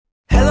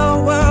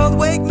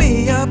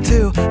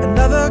to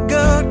another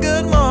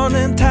good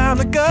morning. Time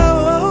to go.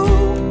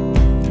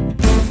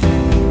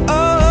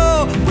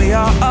 Oh, we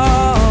are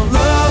all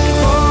looking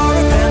for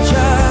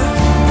adventure.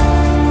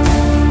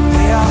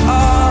 We are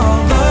all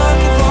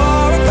looking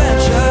for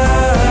adventure.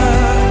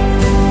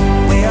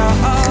 We are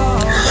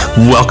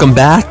all... Welcome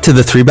back to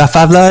the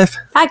 3x5 Live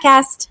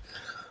podcast.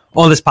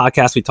 On this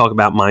podcast, we talk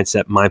about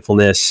mindset,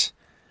 mindfulness,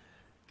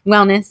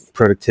 wellness,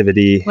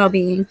 productivity,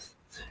 well-being.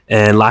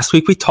 And last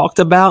week we talked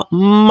about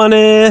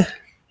money.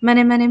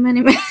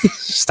 Money.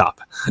 Stop.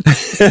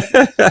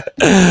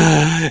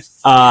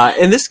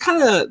 And this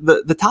kind of,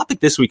 the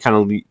topic this week kind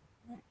of,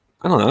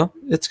 I don't know,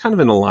 it's kind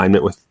of in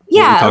alignment with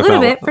a little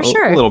bit, for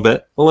sure. A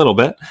little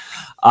bit.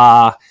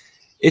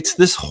 It's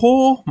this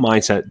whole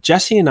mindset.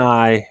 Jesse and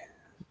I,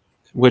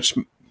 which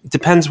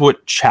depends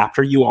what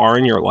chapter you are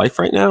in your life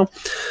right now.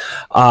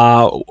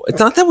 It's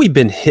not that we've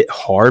been hit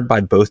hard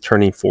by both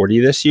turning 40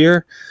 this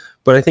year,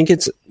 but I think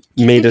it's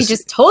made us... You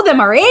just told them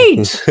our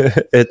age.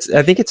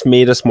 I think it's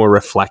made us more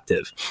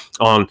reflective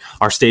on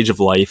our stage of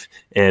life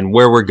and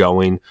where we're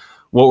going,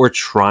 what we're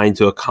trying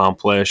to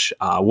accomplish,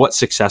 what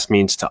success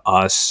means to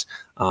us,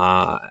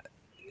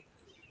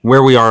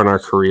 where we are in our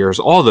careers.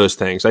 All those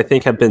things I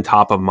think have been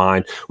top of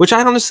mind, which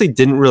I honestly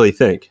didn't really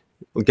think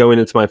going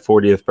into my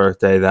 40th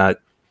birthday that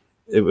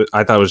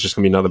I thought it was just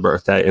going to be another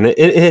birthday. And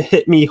it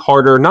hit me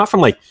harder, not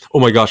from like, oh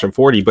my gosh, I'm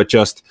 40, but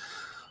just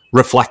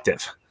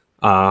reflective.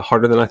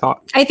 Harder than I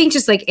thought. I think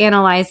just like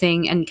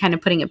analyzing and kind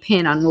of putting a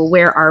pin on, well,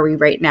 where are we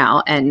right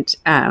now? And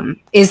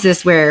is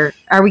this where,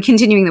 are we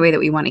continuing the way that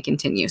we want to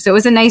continue? So it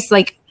was a nice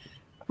like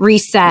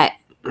reset,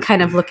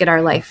 kind of look at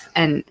our life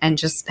and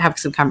just have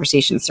some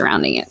conversations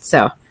surrounding it.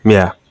 So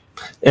yeah.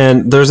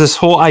 And there's this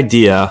whole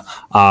idea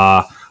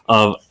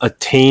of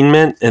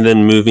attainment and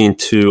then moving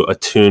to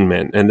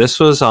attunement. And this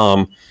was,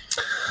 I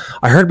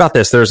heard about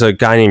this. There's a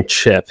guy named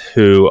Chip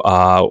who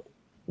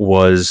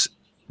was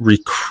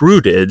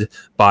recruited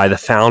by the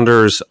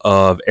founders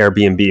of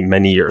Airbnb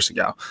many years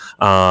ago.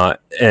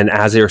 And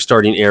as they were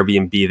starting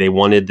Airbnb, they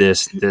wanted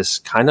this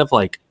kind of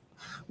like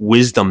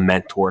wisdom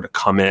mentor to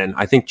come in.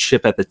 I think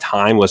Chip at the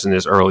time was in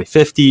his early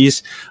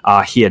 50s.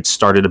 He had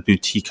started a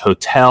boutique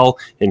hotel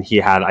and he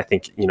had, I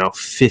think,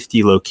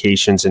 50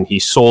 locations, and he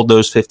sold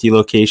those 50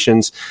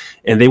 locations.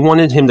 And they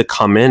wanted him to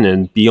come in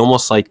and be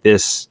almost like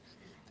this,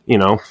 I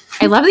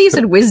love that you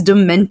said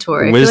wisdom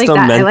mentor.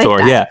 Wisdom mentor,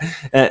 like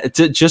yeah.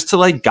 Just to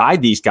like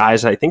guide these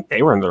guys. I think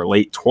they were in their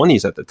late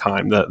 20s at the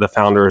time, the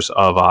founders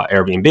of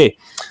Airbnb.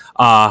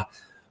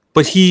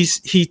 But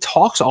he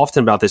talks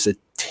often about this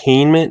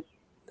attainment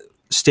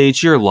stage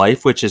of your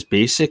life, which is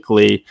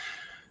basically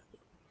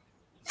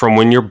from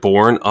when you're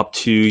born up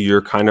to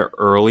your kind of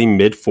early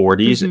mid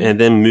 40s, and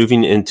then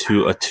moving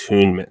into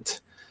attunement.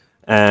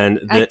 And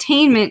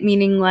attainment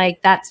meaning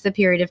like that's the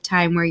period of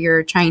time where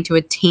you're trying to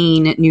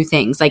attain new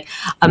things, like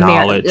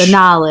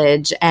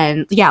knowledge,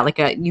 and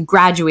you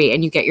graduate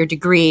and you get your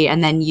degree,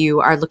 and then you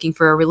are looking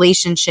for a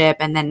relationship,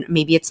 and then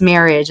maybe it's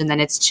marriage, and then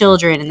it's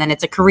children, and then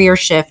it's a career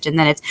shift, and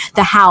then it's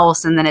the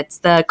house, and then it's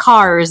the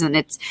cars, and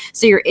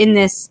so you're in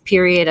this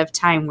period of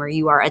time where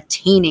you are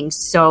attaining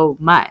so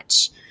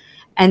much.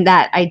 And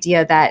that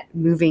idea that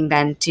moving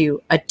then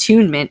to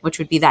attunement, which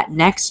would be that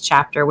next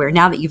chapter where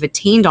now that you've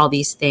attained all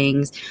these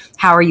things,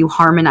 how are you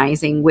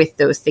harmonizing with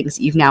those things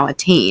that you've now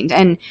attained?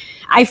 And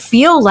I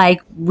feel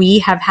like we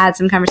have had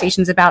some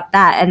conversations about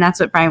that. And that's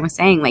what Brian was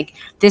saying. Like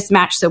this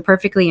matched so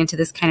perfectly into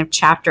this kind of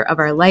chapter of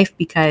our life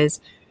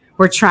because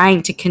we're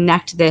trying to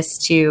connect this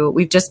to,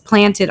 we've just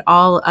planted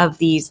all of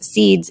these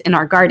seeds in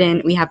our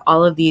garden. We have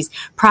all of these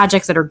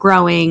projects that are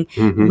growing.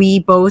 Mm-hmm. We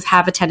both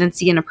have a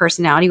tendency and a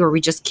personality where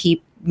we just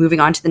keep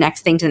moving on to the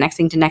next thing,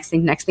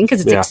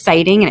 because it's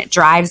exciting and it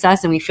drives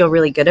us and we feel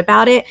really good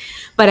about it.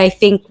 But I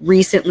think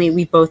recently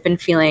we've both been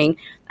feeling,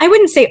 I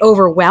wouldn't say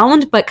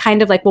overwhelmed, but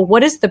kind of like, well,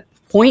 what is the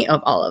point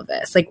of all of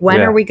this? Like,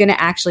 when are we going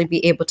to actually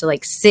be able to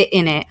like sit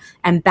in it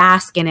and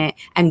bask in it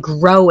and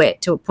grow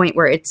it to a point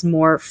where it's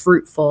more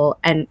fruitful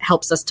and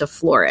helps us to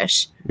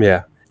flourish?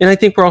 Yeah. And I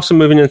think we're also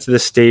moving into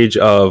this stage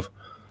of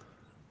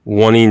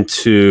wanting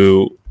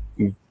to,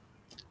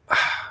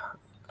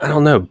 I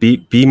don't know,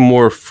 be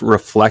more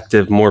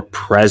reflective, more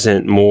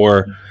present,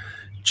 more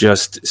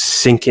just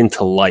sink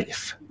into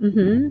life,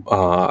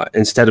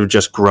 instead of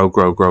just grow.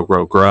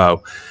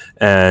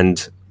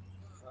 And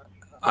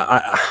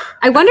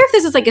I wonder if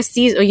this is like a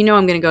season,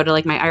 I'm going to go to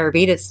like my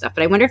Ayurveda stuff,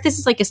 but I wonder if this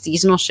is like a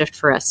seasonal shift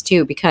for us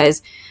too,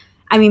 because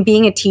I mean,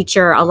 being a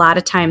teacher, a lot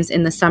of times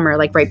in the summer,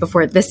 like right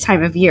before this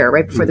time of year,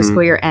 right before the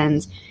school year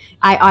ends,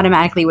 I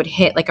automatically would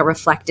hit like a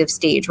reflective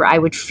stage where I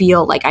would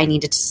feel like I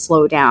needed to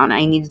slow down.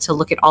 I needed to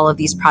look at all of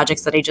these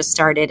projects that I just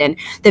started and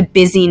the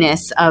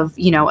busyness of,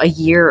 a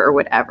year or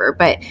whatever.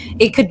 But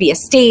it could be a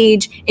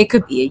stage, it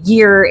could be a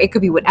year, it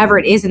could be whatever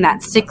it is in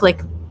that cyclic,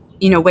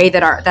 way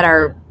that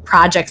our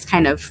projects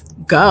kind of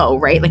go,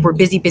 right? Like we're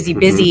busy.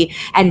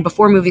 And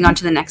before moving on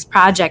to the next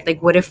project,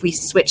 like what if we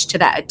switch to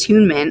that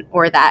attunement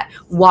or that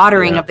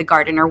watering of the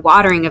garden or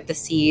watering of the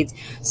seeds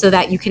so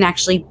that you can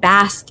actually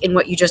bask in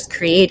what you just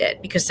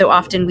created? Because so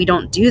often we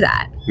don't do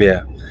that.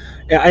 Yeah.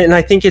 And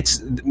I think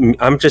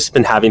I'm just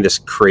been having this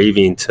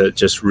craving to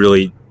just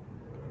really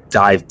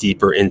dive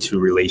deeper into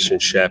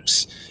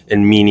relationships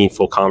and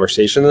meaningful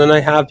conversation than I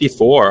have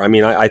before. I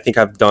mean, I think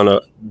I've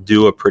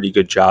do a pretty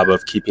good job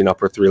of keeping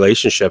up with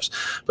relationships,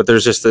 but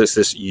there's just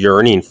this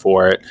yearning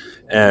for it.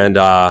 And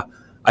I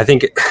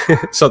think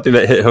something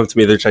that hit home to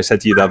me, which I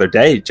said to you the other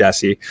day,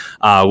 Jesse,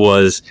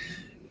 was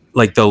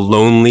like the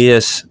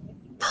loneliest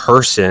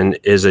person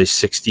is a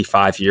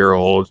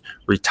 65-year-old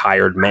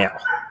retired male,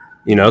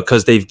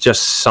 because they've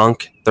just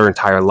sunk their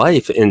entire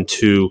life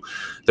into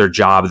their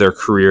job, their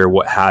career,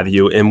 what have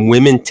you. And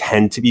women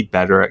tend to be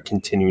better at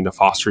continuing to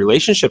foster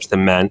relationships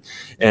than men.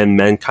 And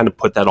men kind of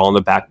put that all on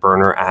the back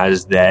burner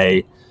as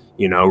they,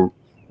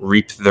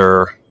 reap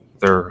their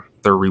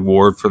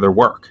reward for their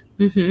work.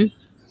 Mm-hmm.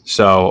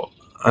 So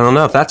I don't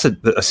know if that's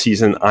a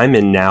season I'm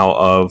in now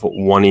of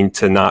wanting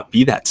to not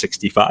be that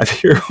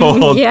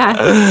 65-year-old,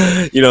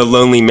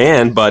 lonely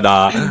man. But,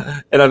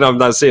 and I'm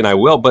not saying I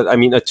will, but I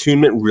mean,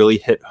 attunement really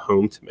hit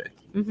home to me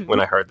when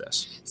I heard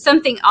this.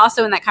 Something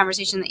also in that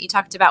conversation that you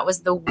talked about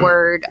was the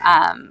word,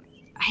 I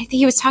think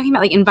he was talking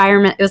about like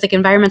environment. It was like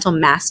environmental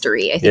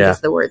mastery, I think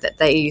is the word that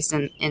they used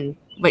in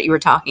what you were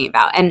talking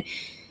about. And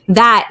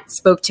that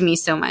spoke to me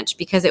so much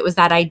because it was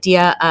that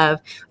idea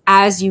of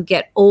as you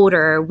get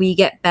older, we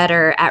get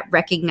better at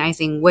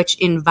recognizing which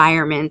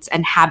environments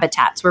and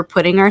habitats we're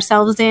putting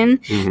ourselves in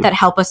that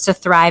help us to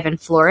thrive and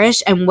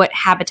flourish, and what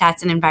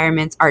habitats and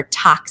environments are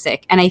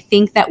toxic. And I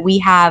think that we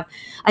have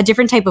a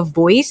different type of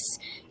voice,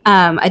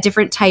 a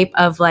different type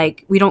of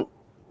like, we don't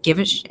give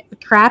a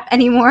crap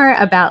anymore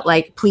about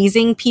like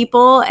pleasing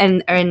people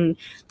and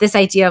this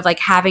idea of like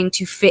having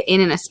to fit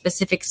in a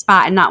specific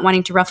spot and not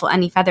wanting to ruffle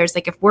any feathers.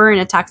 Like if we're in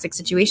a toxic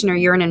situation or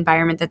you're in an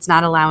environment that's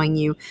not allowing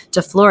you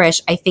to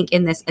flourish, I think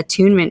in this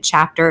attunement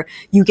chapter,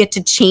 you get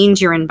to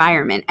change your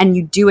environment and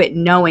you do it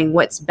knowing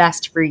what's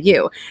best for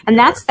you. And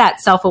that's that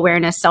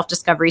self-awareness,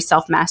 self-discovery,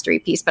 self-mastery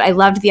piece. But I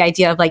loved the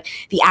idea of like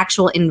the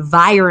actual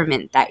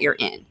environment that you're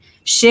in.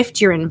 Shift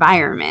your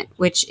environment,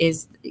 which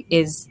is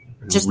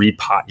just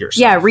repot yourself.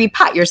 Yeah,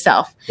 repot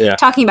yourself. Yeah.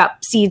 Talking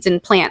about seeds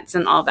and plants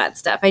and all that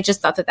stuff. I just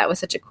thought that was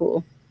such a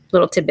cool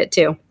little tidbit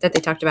too that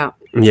they talked about.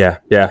 Yeah,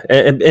 yeah.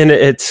 And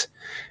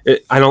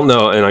I don't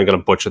know, and I'm going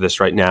to butcher this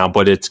right now,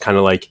 but it's kind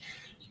of like,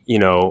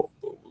 in your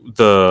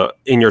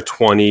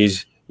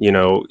 20s,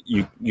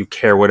 you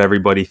care what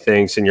everybody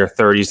thinks. In your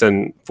 30s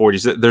and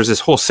 40s, there's this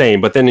whole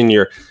saying, but then in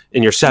your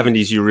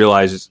 70s, you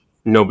realize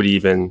nobody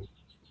even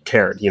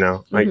cared,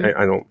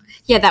 I don't.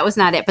 Yeah, that was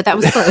not it, but that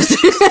was close.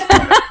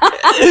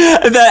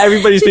 That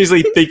everybody's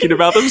basically thinking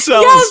about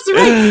themselves. Yes,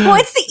 right. Well,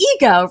 it's the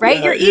ego, right?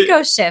 Yeah, your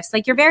ego shifts.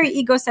 Like you're very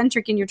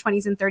egocentric in your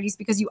 20s and 30s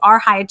because you are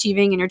high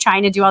achieving and you're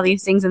trying to do all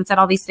these things and set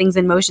all these things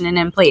in motion and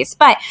in place.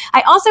 But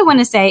I also want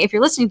to say, if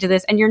you're listening to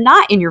this and you're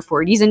not in your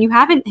 40s and you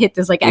haven't hit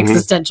this like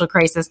existential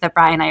crisis that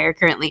Brian and I are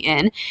currently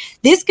in,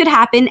 this could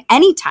happen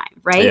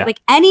anytime, right? Yeah.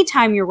 Like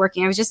anytime you're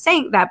working, I was just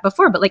saying that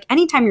before, but like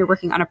anytime you're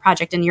working on a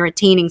project and you're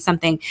attaining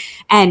something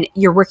and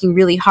you're working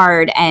really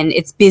hard and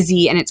it's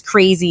busy and it's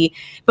crazy,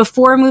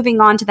 before moving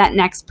on to that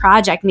next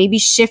project, maybe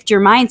shift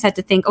your mindset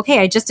to think, okay,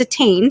 I just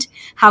attained,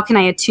 how can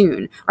I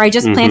attune? Or I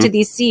just planted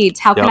these seeds,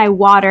 how can I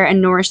water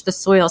and nourish the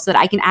soil so that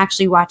I can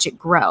actually watch it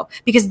grow?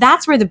 Because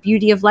that's where the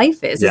beauty of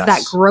life is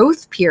that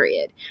growth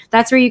period.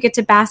 That's where you get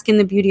to bask in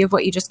the beauty of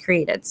what you just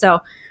created.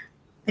 So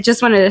I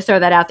just wanted to throw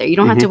that out there. You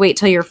don't have to wait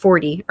till you're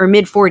 40 or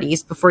mid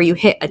 40s before you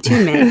hit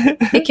attunement.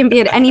 It can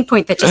be at any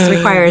point that just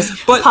requires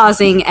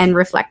pausing and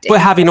reflecting. But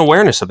having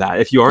awareness of that,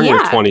 if you are in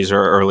your 20s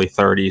or early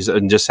 30s,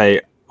 and just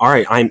say, all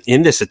right, I'm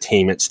in this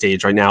attainment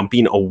stage right now, I'm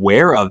being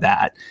aware of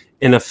that.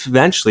 And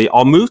eventually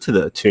I'll move to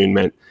the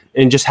attunement.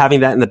 And just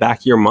having that in the back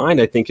of your mind,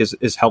 I think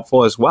is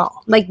helpful as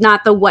well. Like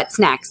not the what's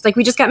next. Like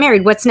we just got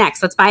married. What's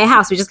next? Let's buy a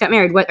house. We just got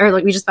married. Or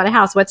like we just bought a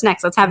house. What's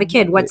next? Let's have a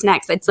kid. What's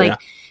next? It's like,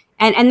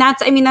 and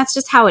that's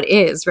just how it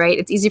is, right?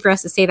 It's easy for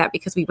us to say that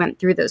because we went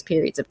through those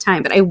periods of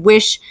time. But I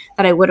wish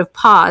that I would have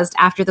paused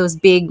after those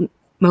big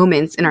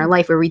moments in our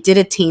life where we did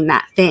attain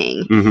that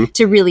thing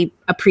to really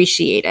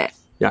appreciate it.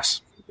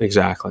 Yes,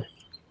 exactly.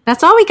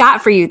 That's all we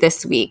got for you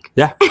this week.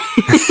 Yeah.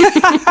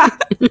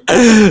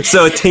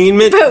 So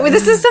attainment. But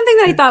this is something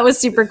that I thought was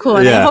super cool.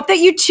 And I hope that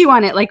you chew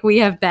on it like we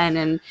have been.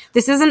 And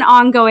this is an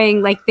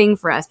ongoing like thing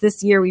for us.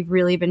 This year, we've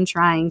really been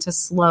trying to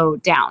slow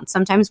down.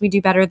 Sometimes we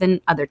do better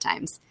than other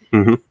times.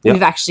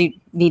 We've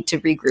actually need to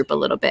regroup a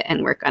little bit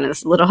and work on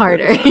this a little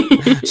harder.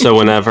 So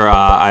whenever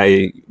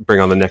I bring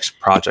on the next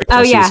project,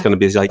 it's going to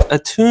be like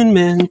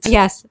attunement.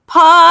 Yes.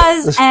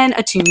 Pause and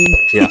attune.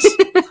 Yes.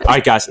 All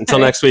right, guys. Until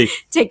next week.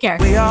 Take care.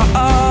 We are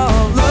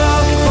all